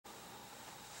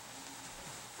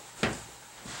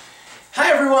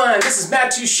everyone, this is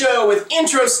Matt Show with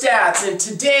Intro Stats, and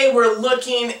today we're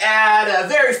looking at a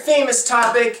very famous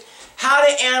topic, how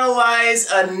to analyze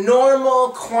a normal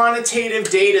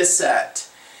quantitative data set.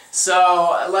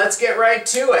 So let's get right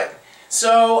to it.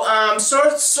 So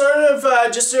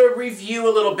just to review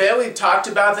a little bit, we've talked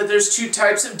about that there's two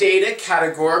types of data,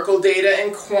 categorical data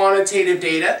and quantitative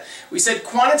data. We said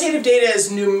quantitative data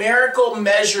is numerical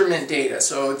measurement data,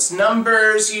 so it's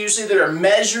numbers usually that are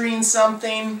measuring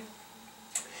something.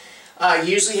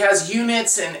 Usually has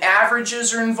units and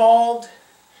averages are involved.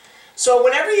 So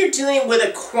whenever you're dealing with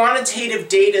a quantitative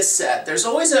data set, there's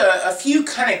always a few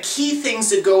kind of key things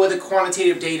that go with a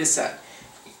quantitative data set.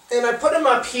 And I put them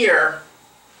up here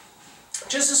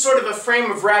just as sort of a frame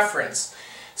of reference.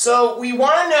 So we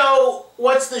want to know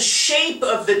what's the shape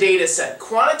of the data set.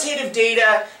 Quantitative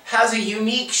data has a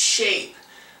unique shape.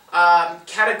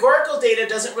 Categorical data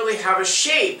doesn't really have a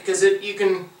shape because you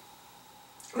can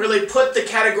really put the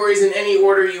categories in any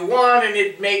order you want, and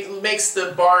it makes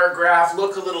the bar graph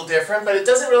look a little different, but it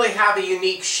doesn't really have a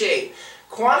unique shape.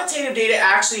 Quantitative data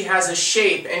actually has a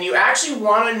shape, and you actually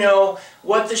want to know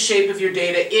what the shape of your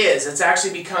data is. It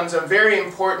actually becomes a very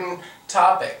important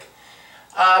topic.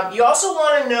 You also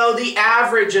want to know the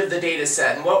average of the data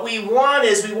set, and what we want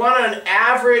is we want an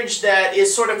average that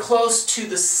is sort of close to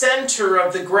the center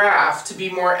of the graph to be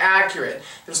more accurate.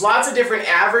 There's lots of different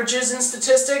averages in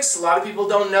statistics. A lot of people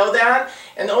don't know that,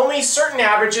 and only certain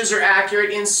averages are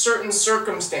accurate in certain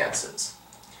circumstances.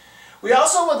 We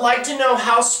also would like to know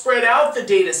how spread out the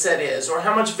data set is, or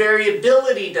how much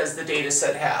variability does the data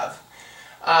set have.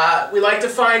 We like to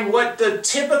find what the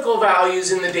typical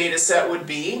values in the data set would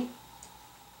be.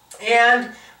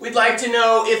 And we'd like to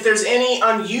know if there's any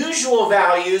unusual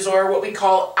values, or what we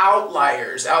call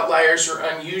outliers. Outliers are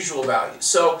unusual values.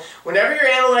 So whenever you're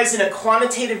analyzing a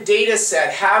quantitative data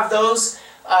set, have those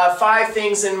 5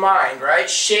 things in mind, right?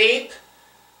 Shape,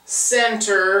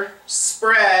 center,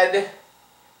 spread,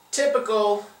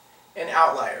 typical, and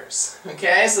outliers.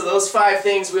 Okay, so those 5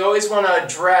 things we always want to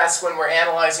address when we're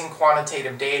analyzing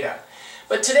quantitative data.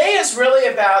 But today is really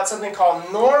about something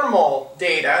called normal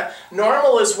data.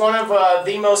 Normal is one of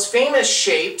the most famous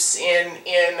shapes in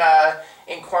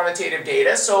quantitative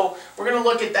data, so we're going to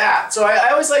look at that. So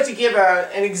I always like to give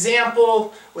an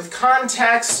example with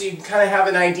context so you can kind of have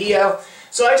an idea.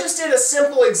 So I just did a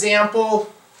simple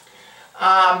example.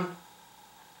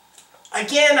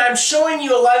 Again, I'm showing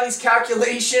you a lot of these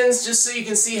calculations just so you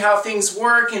can see how things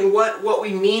work and what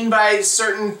we mean by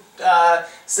certain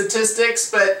statistics,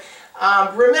 but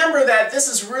remember that this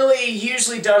is really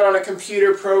usually done on a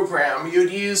computer program.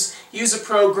 You'd use a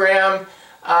program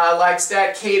like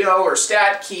StatCato or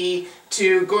StatKey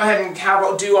to go ahead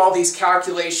and do all these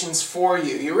calculations for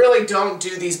you. You really don't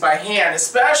do these by hand,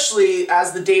 especially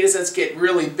as the data sets get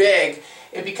really big.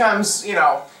 It becomes,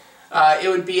 it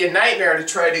would be a nightmare to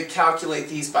try to calculate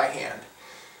these by hand.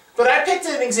 But I picked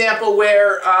an example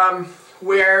where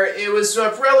it was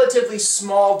a relatively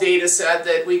small data set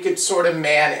that we could sort of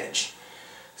manage.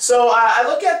 So I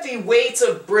look at the weights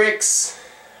of bricks,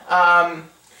 and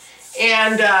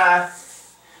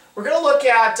we're going to look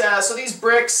at so these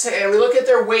bricks, and we look at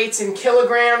their weights in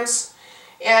kilograms,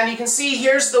 and you can see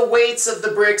here's the weights of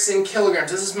the bricks in kilograms.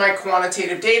 This is my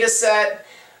quantitative data set.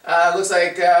 Looks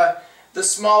like the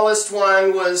smallest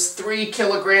one was 3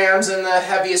 kilograms, and the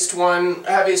heaviest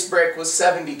brick was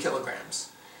 70 kilograms.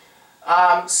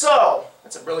 So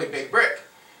that's a really big brick.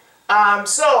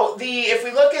 If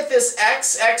we look at this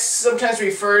x sometimes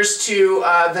refers to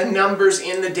the numbers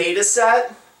in the data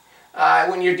set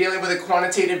when you're dealing with a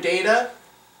quantitative data.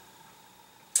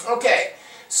 Okay,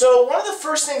 so one of the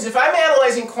first things, if I'm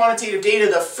analyzing quantitative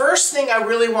data, the first thing I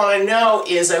really want to know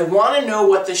is I want to know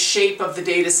what the shape of the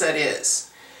data set is.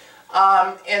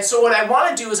 And so what I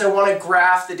want to do is I want to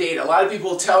graph the data. A lot of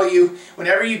people will tell you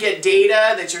whenever you get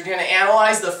data that you're going to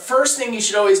analyze, the first thing you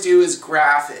should always do is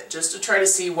graph it, just to try to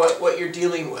see what you're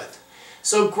dealing with.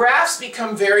 So graphs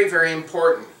become very, very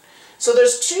important. So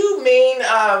there's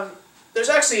there's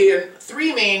actually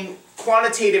 3 main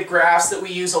quantitative graphs that we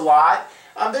use a lot.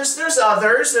 There's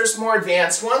others, there's more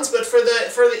advanced ones, but for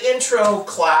the intro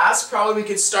class, probably we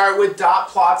could start with dot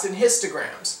plots and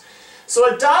histograms.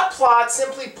 So a dot plot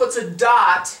simply puts a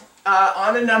dot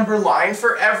on a number line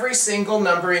for every single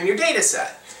number in your data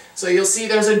set. So you'll see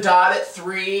there's a dot at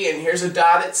 3, and here's a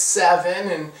dot at 7,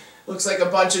 and looks like a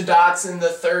bunch of dots in the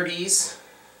 30s,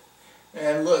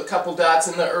 and look, a couple dots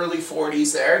in the early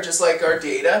 40s there, just like our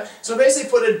data. So basically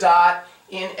put a dot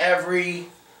in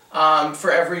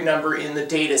for every number in the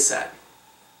data set.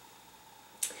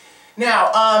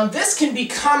 Now, this can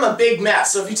become a big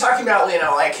mess. So if you're talking about,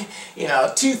 like,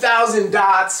 2,000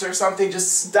 dots or something,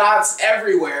 just dots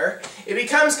everywhere, it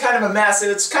becomes kind of a mess, and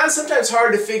it's kind of sometimes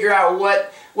hard to figure out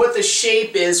what the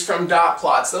shape is from dot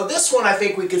plots. Though this one I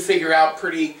think we could figure out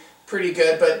pretty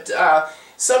good, but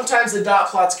sometimes the dot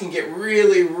plots can get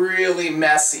really, really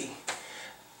messy.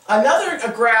 Another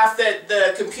graph that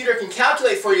the computer can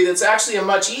calculate for you that's actually a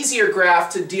much easier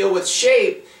graph to deal with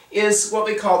shape is what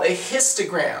we call a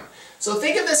histogram. So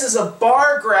think of this as a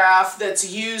bar graph that's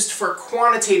used for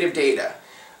quantitative data.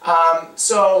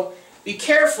 So be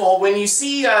careful when you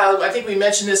see, I think we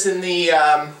mentioned this in the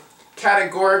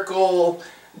categorical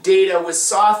data with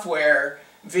software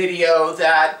video,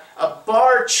 that a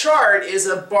bar chart is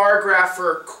a bar graph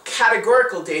for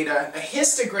categorical data. A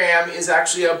histogram is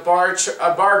actually a bar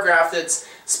graph that's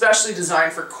specially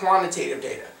designed for quantitative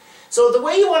data. So the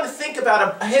way you want to think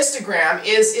about a histogram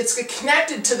is it's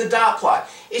connected to the dot plot.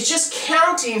 It's just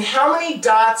counting how many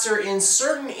dots are in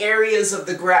certain areas of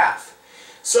the graph.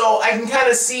 So I can kind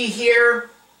of see here,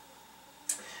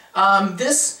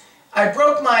 I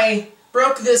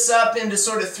broke this up into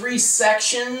sort of 3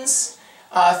 sections,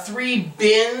 3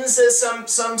 bins as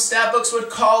some stat books would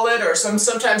call it, or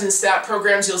sometimes in stat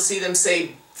programs you'll see them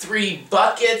say 3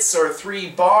 buckets or 3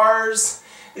 bars.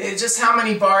 It's just how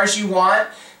many bars you want.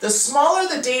 The smaller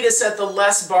the data set, the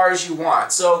less bars you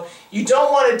want. So you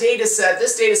don't want a data set,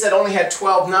 this data set only had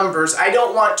 12 numbers. I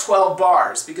don't want 12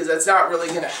 bars because that's not really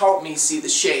going to help me see the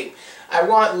shape. I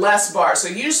want less bars. So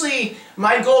usually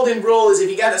my golden rule is if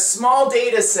you got a small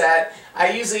data set, I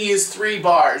usually use 3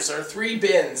 bars or 3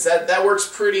 bins. That works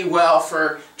pretty well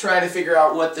for trying to figure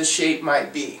out what the shape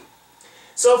might be.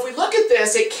 So if we look at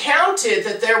this, it counted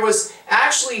that there was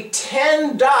actually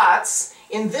 10 dots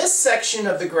in this section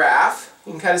of the graph.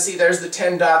 You can kind of see there's the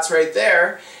 10 dots right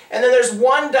there. And then there's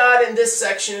 1 dot in this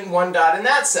section and 1 dot in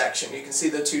that section. You can see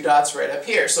the 2 dots right up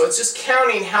here. So it's just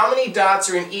counting how many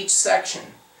dots are in each section.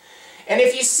 And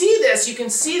if you see this, you can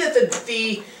see that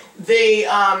the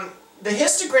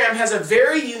histogram has a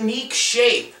very unique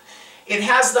shape. It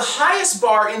has the highest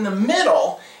bar in the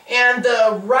middle, and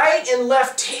the right and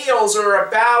left tails are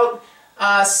about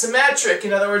symmetric.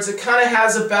 In other words, it kind of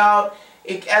has about,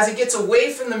 as it gets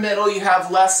away from the middle, you have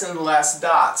less and less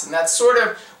dots. And that's sort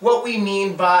of what we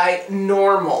mean by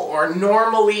normal, or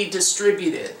normally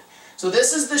distributed. So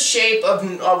this is the shape of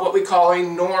what we call a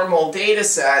normal data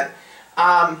set.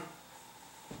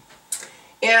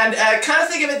 And kind of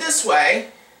think of it this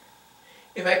way.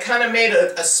 If I kind of made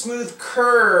a smooth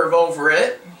curve over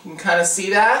it, you can kind of see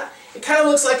that. It kind of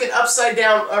looks like an upside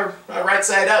down or a right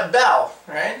side up bell,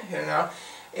 right? You know,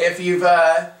 if you've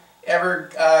ever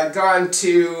gone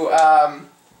to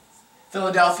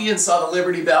Philadelphia and saw the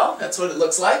Liberty Bell, that's what it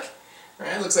looks like.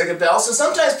 Right? It looks like a bell. So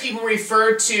sometimes people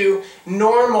refer to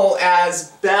normal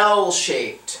as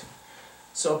bell-shaped.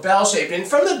 So bell-shaped. And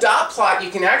from the dot plot, you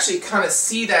can actually kind of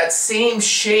see that same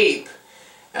shape.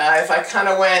 If I kind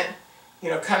of went,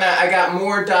 I got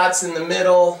more dots in the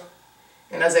middle,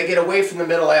 and as I get away from the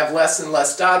middle, I have less and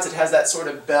less dots. It has that sort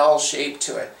of bell shape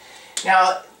to it.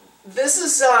 Now, this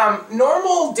is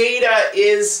normal data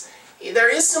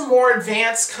there is some more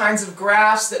advanced kinds of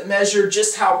graphs that measure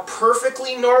just how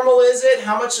perfectly normal is it,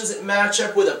 how much does it match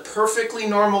up with a perfectly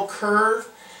normal curve.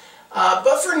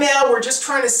 But for now, we're just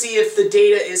trying to see if the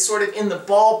data is sort of in the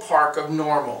ballpark of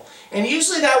normal. And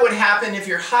usually that would happen if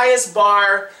your highest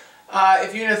bar,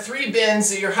 if you're in 3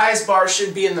 bins, your highest bar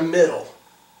should be in the middle.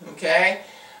 Okay?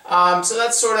 So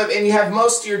that's sort of, and you have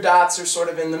most of your dots are sort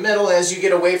of in the middle. As you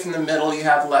get away from the middle, you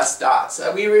have less dots.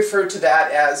 We refer to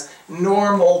that as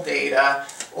normal data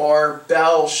or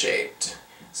bell-shaped.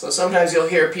 So sometimes you'll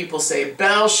hear people say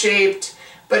bell-shaped,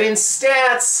 but in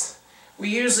stats, we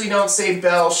usually don't say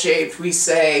bell-shaped, we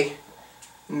say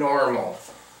normal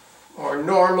or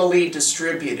normally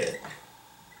distributed.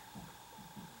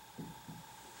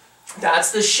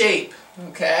 That's the shape.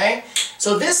 Okay,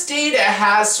 so this data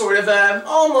has sort of an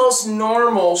almost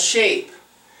normal shape.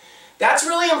 That's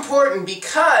really important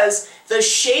because the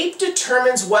shape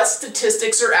determines what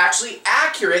statistics are actually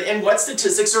accurate and what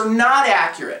statistics are not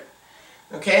accurate.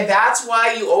 Okay, that's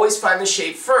why you always find the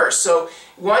shape first. So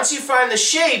once you find the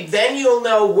shape, then you'll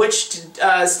know which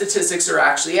statistics are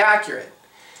actually accurate.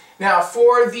 Now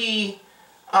for the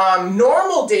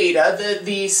normal data,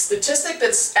 the statistic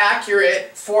that's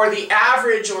accurate for the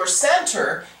average or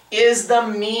center is the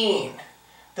mean.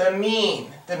 The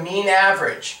mean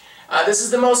average. This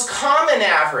is the most common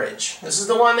average. This is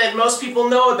the one that most people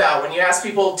know about. When you ask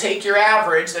people, take your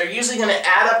average, they're usually going to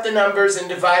add up the numbers and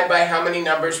divide by how many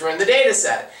numbers were in the data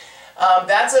set.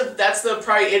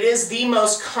 It is the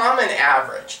most common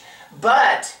average.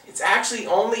 but it's actually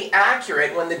only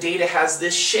accurate when the data has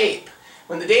this shape.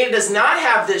 When the data does not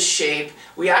have this shape,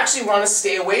 we actually want to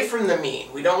stay away from the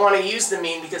mean. We don't want to use the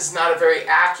mean because it's not a very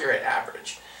accurate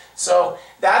average. So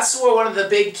that's one of the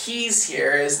big keys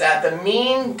here, is that the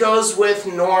mean goes with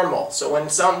normal. So when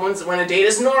a data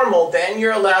is normal, then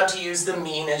you're allowed to use the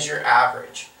mean as your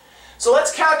average. So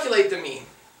let's calculate the mean.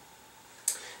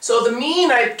 So the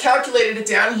mean, I calculated it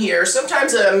down here.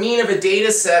 Sometimes a mean of a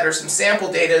data set or some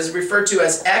sample data is referred to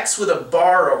as x with a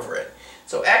bar over it.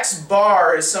 So x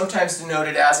bar is sometimes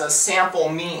denoted as a sample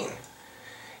mean.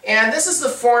 And this is the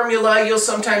formula you'll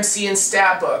sometimes see in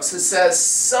stat books. It says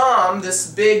sum, this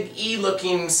big E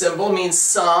looking symbol means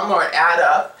sum or add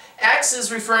up. X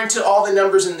is referring to all the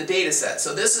numbers in the data set.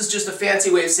 So this is just a fancy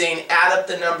way of saying add up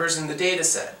the numbers in the data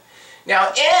set.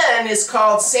 Now n is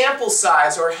called sample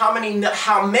size, or how many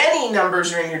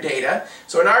numbers are in your data.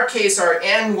 So in our case our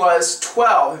n was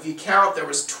 12. If you count, there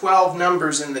was 12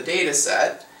 numbers in the data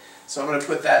set. So I'm going to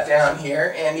put that down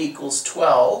here, n equals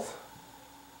 12.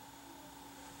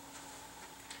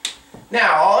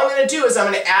 Now, all I'm going to do is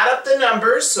I'm going to add up the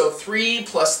numbers, so 3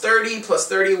 plus 30 plus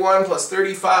 31 plus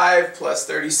 35 plus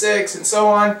 36 and so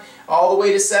on, all the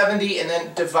way to 70, and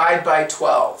then divide by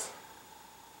 12.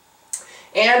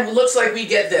 And it looks like we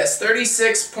get this,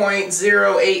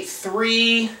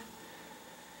 36.083.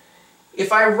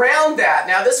 If I round that,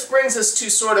 now this brings us to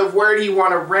sort of where do you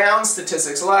want to round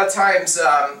statistics. A lot of times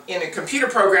in a computer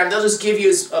program, they'll just give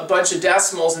you a bunch of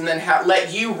decimals and then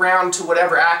let you round to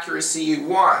whatever accuracy you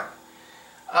want.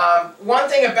 One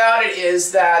thing about it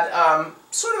is that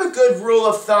sort of a good rule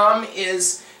of thumb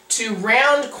is to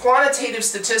round quantitative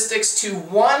statistics to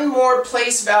one more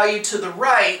place value to the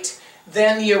right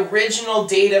than the original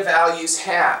data values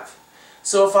have.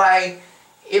 So if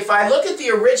I look at the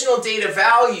original data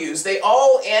values, they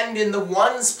all end in the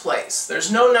ones place. There's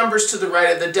no numbers to the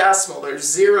right of the decimal. There's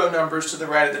 0 numbers to the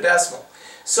right of the decimal.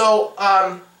 So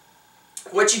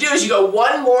what you do is you go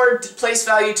one more place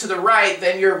value to the right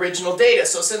than your original data.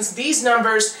 So since these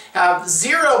numbers have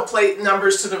 0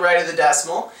 numbers to the right of the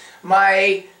decimal,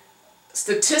 my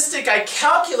statistic I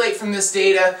calculate from this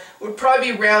data would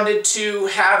probably be rounded to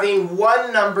having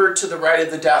 1 number to the right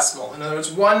of the decimal. In other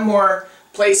words, one more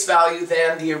place value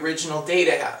than the original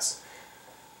data has.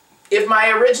 If my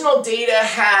original data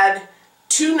had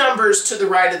 2 numbers to the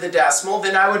right of the decimal,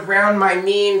 then I would round my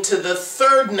mean to the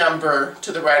 3rd number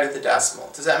to the right of the decimal.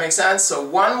 Does that make sense? So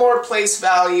one more place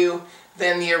value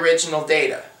than the original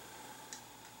data.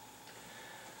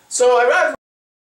 So I'd